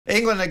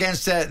England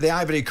against the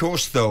Ivory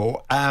Coast,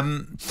 though.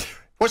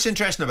 What's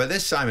interesting about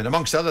this, Simon,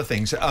 amongst other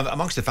things,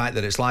 amongst the fact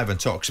that it's live on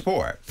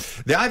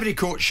talkSPORT, the Ivory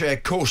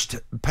Coast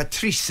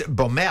Patrice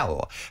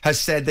Baumel has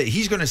said that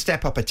he's going to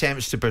step up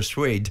attempts to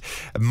persuade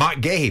Mark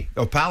Gahey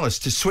of Palace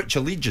to switch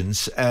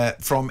allegiance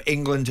from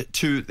England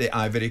to the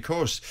Ivory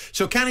Coast.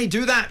 So can he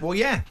do that? Well,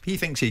 yeah, he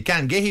thinks he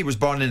can. Gahey was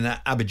born in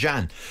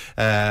Abidjan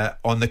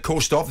on the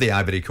coast of the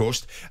Ivory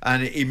Coast,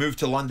 and he moved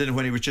to London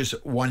when he was just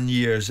 1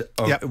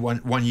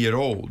 year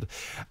old.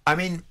 I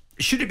mean,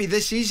 should it be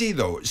this easy,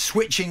 though?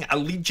 Switching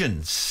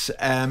allegiance?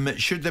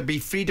 Should there be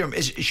freedom?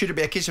 Should it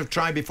be a case of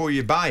try before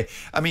you buy?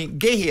 I mean,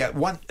 Gahey at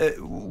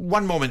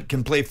one moment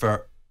can play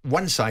for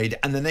one side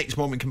and the next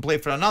moment can play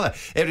for another.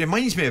 It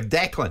reminds me of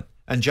Declan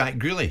and Jack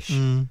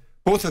Grealish,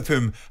 both of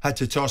whom had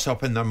to toss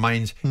up in their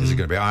minds, is it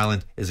going to be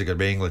Ireland? Is it going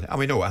to be England? And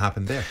we know what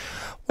happened there.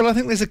 Well, I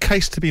think there's a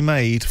case to be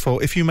made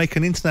for if you make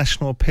an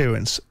international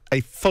appearance, a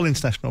full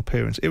international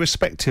appearance,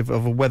 irrespective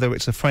of whether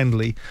it's a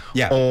friendly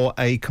or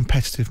a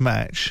competitive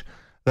match,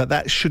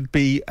 that should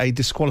be a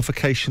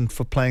disqualification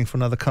for playing for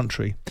another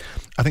country.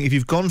 I think if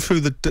you've gone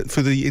through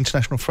the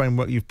international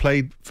framework, you've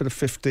played for the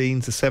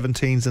 15s, the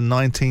 17s, the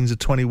 19s, the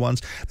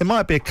 21s, there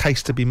might be a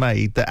case to be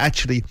made that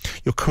actually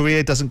your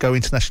career doesn't go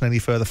international any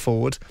further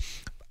forward,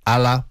 a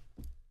la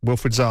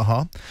Wilfried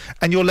Zaha,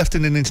 and you're left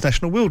in an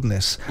international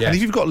wilderness. Yes. And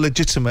if you've got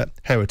legitimate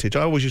heritage,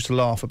 I always used to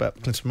laugh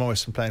about Clinton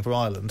Morrison playing for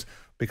Ireland,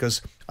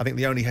 because I think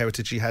the only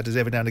heritage he had is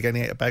every now and again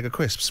he ate a bag of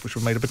crisps, which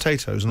were made of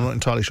potatoes. And I'm not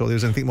entirely sure there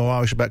was anything more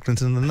Irish about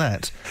Clinton than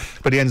that.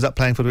 But he ended up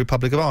playing for the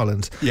Republic of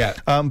Ireland. Yeah.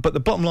 But the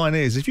bottom line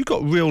is, if you've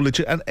got real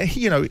legit, and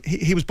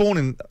he was born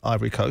in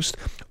Ivory Coast.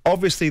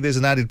 Obviously, there's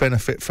an added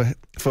benefit for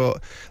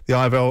the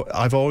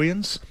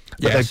Ivorians.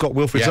 But they've got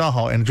Wilfried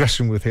Zaha in the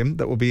dressing room with him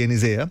that will be in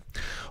his ear.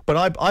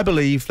 But I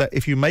believe that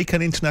if you make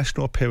an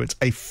international appearance,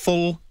 a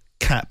full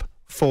cap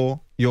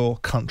for your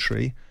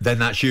country, then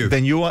that's you.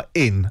 Then you are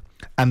in.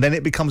 And then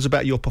it becomes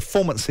about your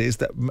performances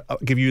that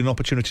give you an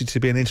opportunity to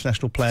be an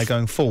international player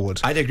going forward.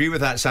 I'd agree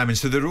with that, Simon.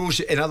 So the rules,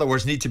 in other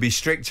words, need to be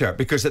stricter,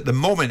 because at the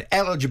moment,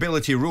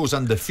 eligibility rules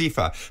under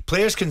FIFA,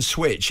 players can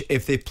switch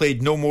if they've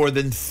played no more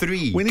than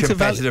 3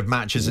 competitive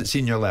matches at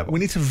senior level. We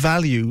need to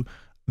value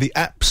the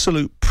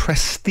absolute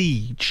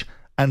prestige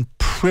and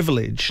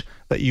privilege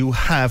that you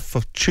have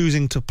for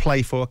choosing to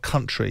play for a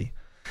country.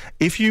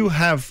 If you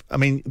have, I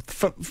mean,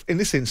 in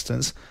this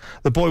instance,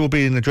 the boy will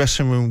be in the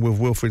dressing room with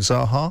Wilfried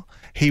Zaha.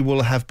 He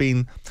will have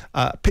been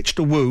pitched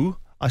a woo,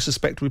 I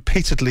suspect,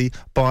 repeatedly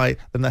by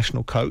the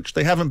national coach.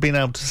 They haven't been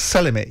able to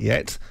sell him it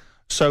yet,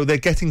 so they're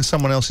getting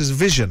someone else's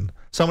vision.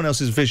 Someone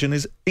else's vision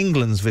is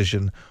England's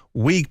vision.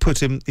 We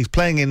put him, he's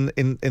playing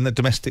in the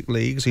domestic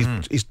leagues.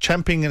 He's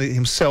championing it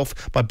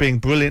himself by being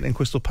brilliant in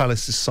Crystal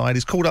Palace's side.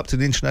 He's called up to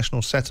the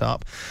international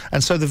setup,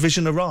 and so the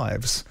vision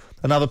arrives.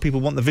 And other people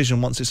want the vision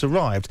once it's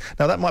arrived.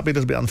 Now, that might be a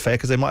little bit unfair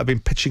because they might have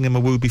been pitching him a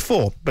woo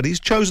before, but he's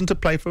chosen to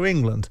play for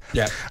England.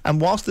 Yeah. And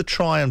whilst the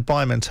try and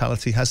buy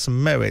mentality has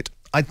some merit,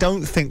 I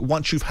don't think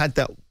once you've had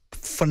that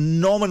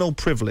phenomenal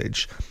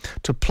privilege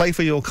to play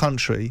for your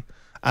country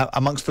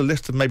amongst a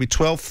list of maybe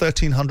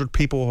 1,100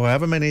 people, or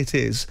however many it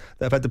is,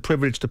 that have had the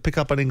privilege to pick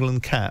up an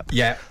England cap,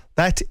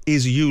 that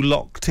is you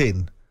locked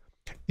in.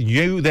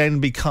 You then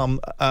become...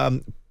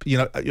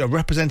 you're a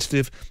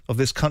representative of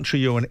this country.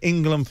 You're an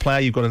England player.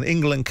 You've got an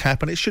England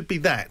cap, and it should be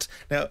that.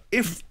 Now,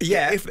 if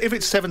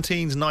it's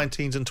 17s,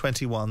 19s, and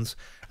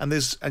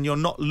 21s, and you're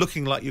not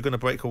looking like you're going to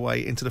break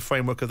away into the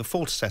framework of the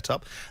full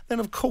setup, then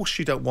of course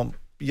you don't want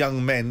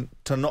young men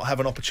to not have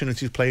an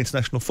opportunity to play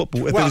international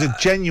football if there's a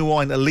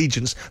genuine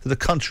allegiance to the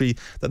country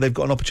that they've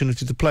got an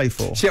opportunity to play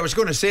for. See, I was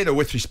going to say, though,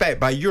 with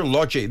respect, by your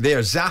logic there,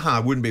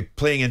 Zaha wouldn't be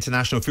playing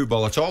international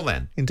football at all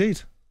then.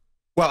 Indeed.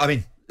 Well, I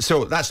mean...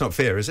 So that's not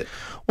fair, is it?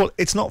 Well,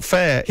 it's not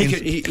fair.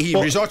 He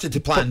resorted to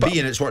plan B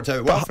and it's worked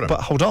out well for him.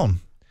 But hold on.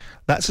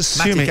 That's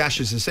assuming... Matty Cash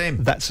is the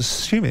same. That's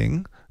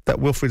assuming that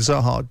Wilfried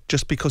Zaha,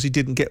 just because he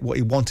didn't get what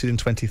he wanted in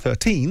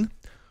 2013,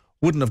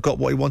 wouldn't have got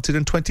what he wanted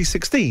in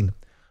 2016.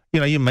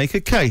 You make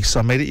a case.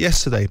 I made it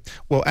yesterday.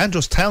 Well,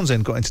 Andros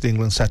Townsend got into the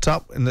England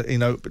setup in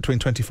between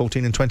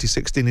 2014 and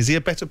 2016. Is he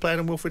a better player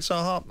than Wilfried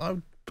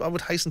Zaha? I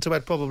would hasten to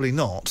add probably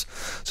not.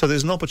 So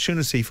there's an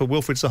opportunity for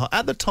Wilfried Zaha.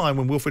 At the time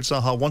when Wilfried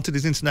Zaha wanted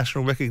his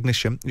international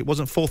recognition, it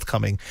wasn't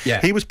forthcoming. Yeah.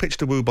 He was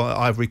pitched a woo by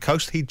Ivory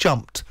Coast. He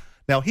jumped.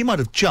 Now, he might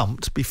have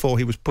jumped before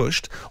he was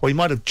pushed, or he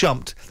might have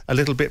jumped a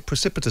little bit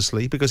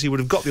precipitously because he would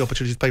have got the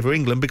opportunity to play for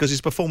England because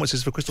his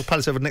performances for Crystal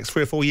Palace over the next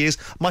 3 or 4 years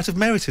might have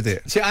merited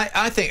it. See,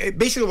 I think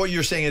basically what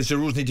you're saying is the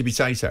rules need to be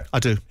tighter. I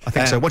do. I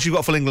think so. Once you've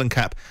got a full England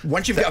cap...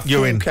 Once you've got a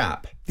full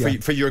cap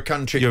for your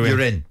country, you're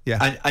in.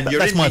 Yeah. And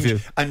that's my view.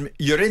 And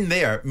you're in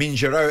there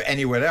means you're out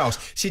anywhere else.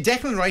 See,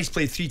 Declan Rice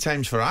played 3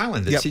 times for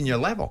Ireland at senior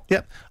level.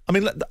 Yeah. I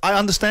mean, I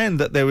understand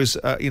that there is,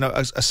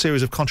 a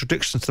series of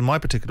contradictions to my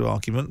particular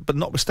argument, but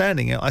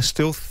notwithstanding it, I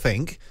still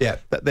think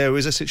that there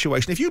is a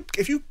situation. If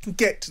you can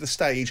get to the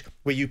stage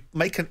where you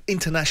make an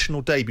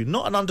international debut,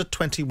 not an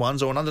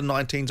under-21s or an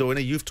under-19s or in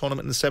a youth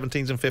tournament in the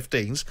 17s and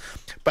 15s,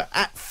 but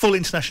at full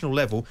international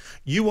level,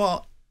 you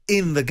are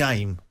in the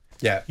game.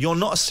 Yeah. You're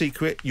not a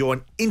secret. You're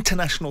an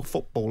international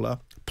footballer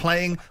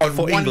playing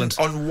for England.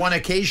 On one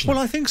occasion? Well,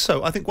 I think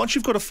so. I think once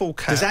you've got a full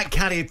cap... Does that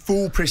carry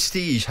full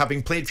prestige,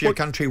 having played for your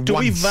country once? Do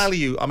we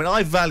value... I mean,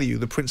 I value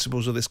the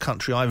principles of this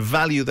country. I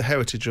value the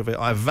heritage of it.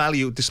 I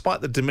value,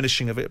 despite the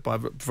diminishing of it by a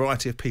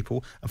variety of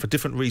people and for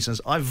different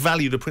reasons, I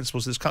value the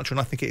principles of this country, and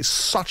I think it is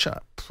such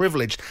a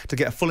privilege to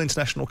get a full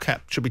international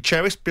cap. It should be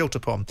cherished, built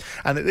upon,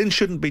 and it then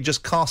shouldn't be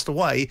just cast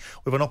away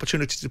with an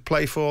opportunity to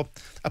play for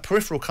a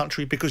peripheral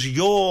country because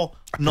you're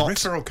not...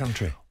 Peripheral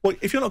country? Well,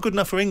 if you're not good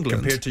enough for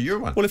England... Compared to your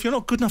one. Well, if you're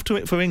not good enough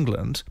for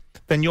England,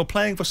 then you're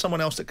playing for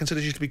someone else that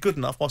considers you to be good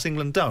enough whilst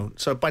England don't.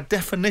 So by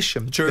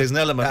definition, there's an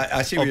element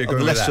I see where you're going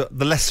the with lesser, that.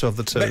 The lesser of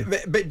the two.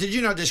 But did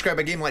you not describe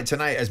a game like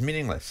tonight as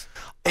meaningless?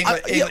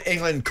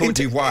 England, Cote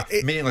d'Ivoire,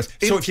 meaningless.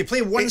 So if you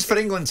play once for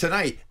England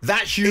tonight,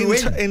 that's you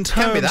in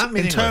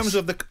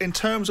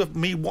terms of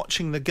me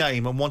watching the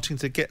game and wanting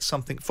to get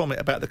something from it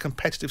about the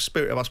competitive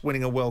spirit of us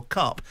winning a World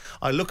Cup,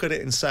 I look at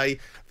it and say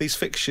these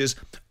fixtures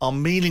are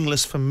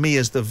meaningless for me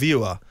as the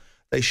viewer.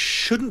 They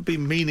shouldn't be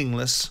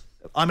meaningless.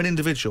 I'm an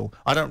individual.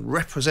 I don't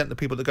represent the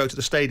people that go to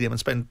the stadium and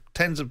spend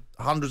tens of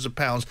hundreds of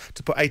pounds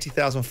to put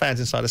 80,000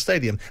 fans inside a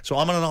stadium. So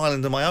I'm on an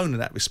island of my own in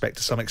that respect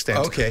to some extent.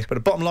 Okay. But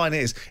the bottom line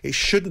is, it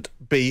shouldn't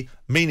be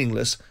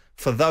meaningless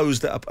for those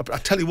that are... I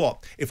tell you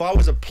what, if I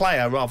was a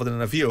player rather than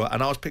a viewer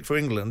and I was picked for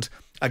England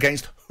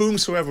against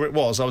whomsoever it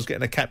was, I was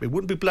getting a cap, it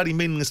wouldn't be bloody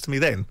meaningless to me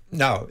then.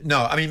 No.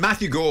 I mean,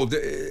 Matthew Gold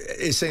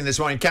is saying this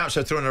morning, caps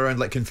are thrown around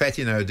like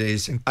confetti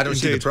nowadays. I don't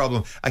see the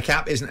problem. A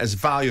cap isn't as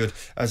valued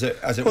as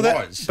it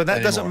was. But that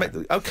anymore. Doesn't make...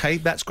 Okay,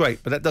 that's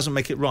great, but that doesn't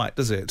make it right,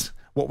 does it?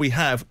 What we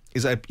have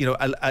is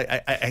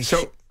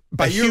So,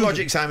 by your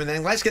logic, Simon,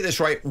 then, let's get this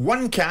right.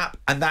 One cap,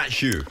 and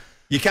that's you.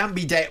 You can't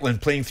be Declan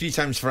playing 3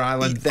 times for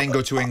Ireland, then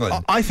go to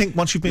England. I think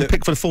once you've been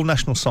picked for the full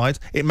national side,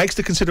 it makes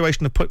the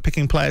consideration of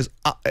picking players,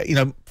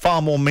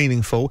 far more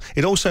meaningful.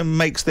 It also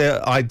makes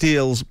their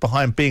ideals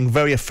behind being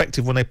very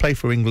effective when they play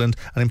for England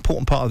an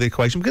important part of the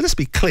equation. Because let's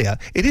be clear,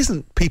 it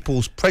isn't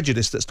people's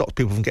prejudice that stops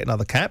people from getting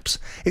other caps.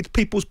 It's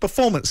people's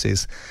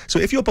performances. So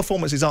if your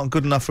performances aren't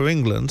good enough for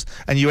England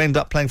and you end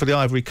up playing for the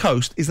Ivory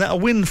Coast, is that a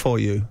win for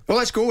you? Well,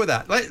 let's go with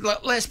that.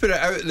 Let's put it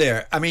out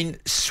there. I mean,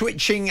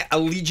 switching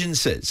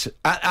allegiances.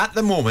 At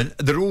the moment,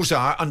 the rules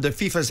are, under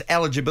FIFA's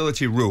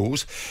eligibility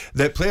rules,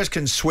 that players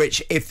can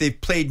switch if they've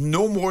played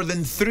no more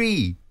than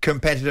 3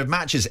 competitive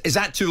matches. Is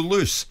that too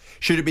loose?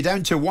 Should it be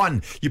down to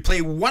 1? You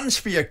play once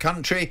for your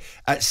country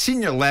at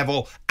senior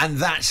level, and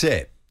that's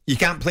it. You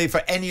can't play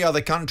for any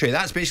other country.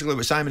 That's basically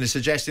what Simon is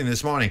suggesting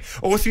this morning.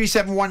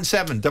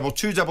 03717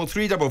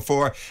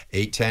 223344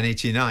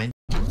 81089.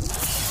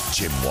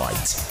 Jim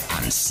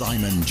White and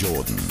Simon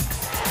Jordan.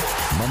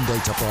 Monday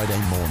to Friday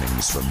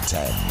mornings from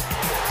 10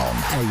 on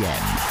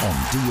AM, on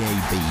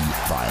DAB,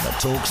 via the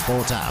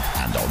talkSPORT app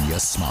and on your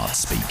smart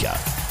speaker.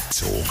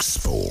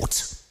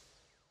 talkSPORT.